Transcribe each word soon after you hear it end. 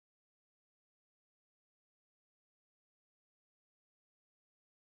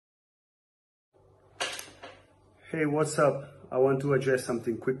Hey, what's up? I want to address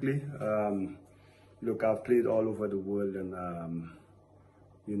something quickly. Look, I've played all over the world and,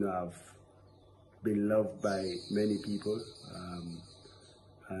 I've been loved by many people.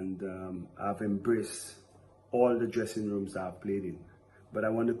 I've embraced all the dressing rooms I've played in. But I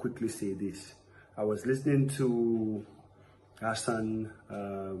want to quickly say this. I was listening to Hassan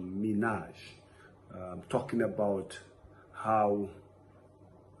Minaj talking about how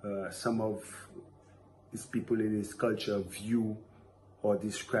some of his people in his culture view or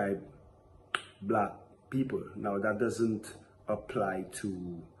describe black people. Now that doesn't apply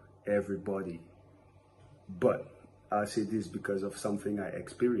to everybody, but I'll say this because of something I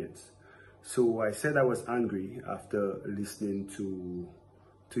experienced. So I said I was angry after listening to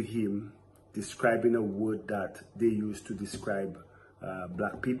him describing a word that they used to describe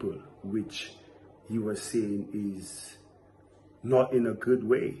black people, which he was saying is not in a good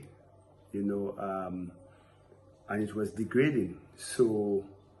way, and it was degrading. So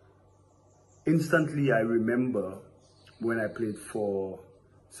instantly I remember when I played for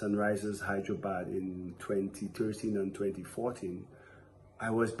Sunrisers Hyderabad in 2013 and 2014, I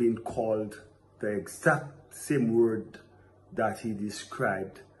was being called the exact same word that he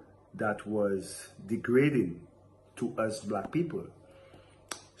described that was degrading to us black people.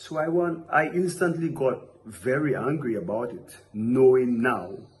 So I instantly got very angry about it, knowing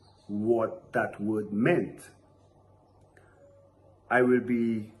now what that word meant. I will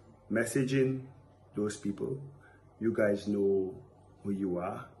be messaging those people. You guys know who you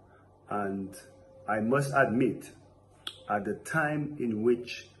are. And I must admit, at the time in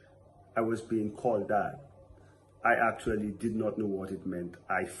which I was being called that, I actually did not know what it meant.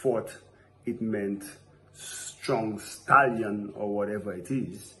 I thought it meant strong stallion or whatever it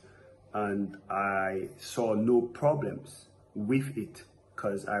is. And I saw no problems with it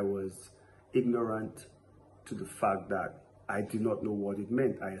because I was ignorant to the fact that I did not know what it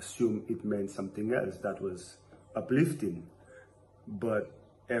meant. I assumed it meant something else that was uplifting. But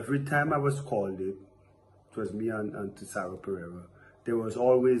every time I was called it was me and Tisaro Pereira, there was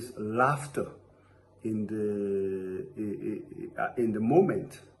always laughter in the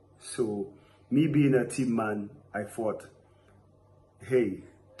moment. So me being a team man, I thought, hey,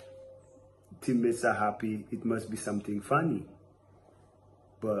 teammates are happy, it must be something funny.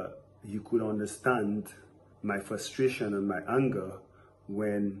 But you could understand my frustration and my anger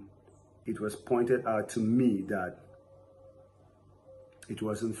when it was pointed out to me that it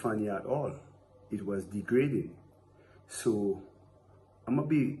wasn't funny at all. It was degrading. So I'm gonna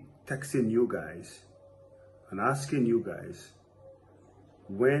be texting you guys and asking you guys,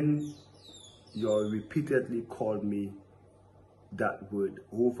 when you repeatedly called me that word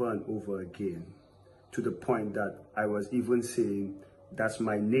over and over again, to the point that I was even saying, that's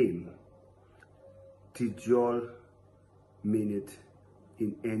my name, did y'all mean it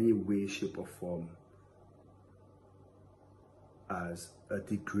in any way, shape, or form as a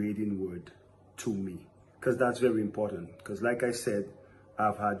degrading word to me? Because that's very important. Because like I said,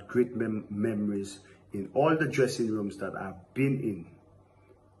 I've had great memories in all the dressing rooms that I've been in.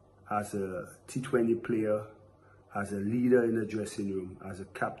 As a T20 player, as a leader in the dressing room, as a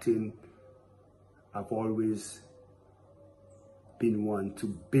captain, I've always been one to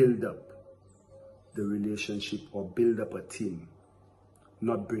build up the relationship or build up a team,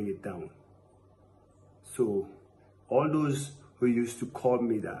 not bring it down. So all those who used to call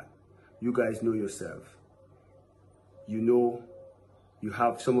me that, you guys know yourself. You know,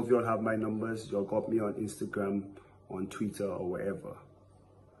 some of y'all have my numbers. Y'all got me on Instagram, on Twitter, or wherever.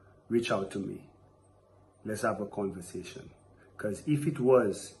 Reach out to me. Let's have a conversation. Because if it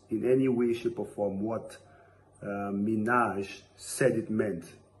was in any way, shape, or form what Minaj said it meant,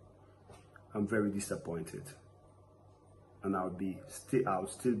 I'm very disappointed, and I'll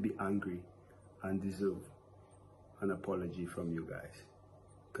still be angry and deserve an apology from you guys,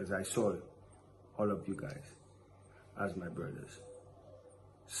 because I saw all of you guys as my brothers.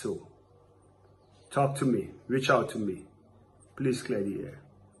 So talk to me, reach out to me, please clear the air.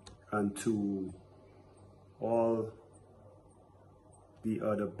 And to all the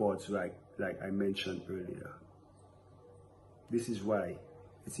other bots, like I mentioned earlier, this is why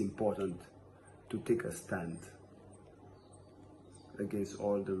it's important to take a stand against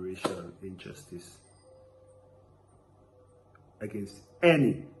all the racial injustice against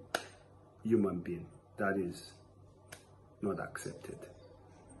any human being. That is not accepted.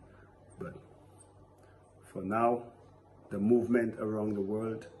 But for now, the movement around the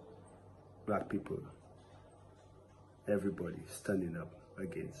world, black people, everybody standing up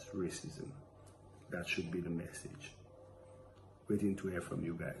against racism. That should be the message. Waiting to hear from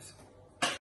you guys.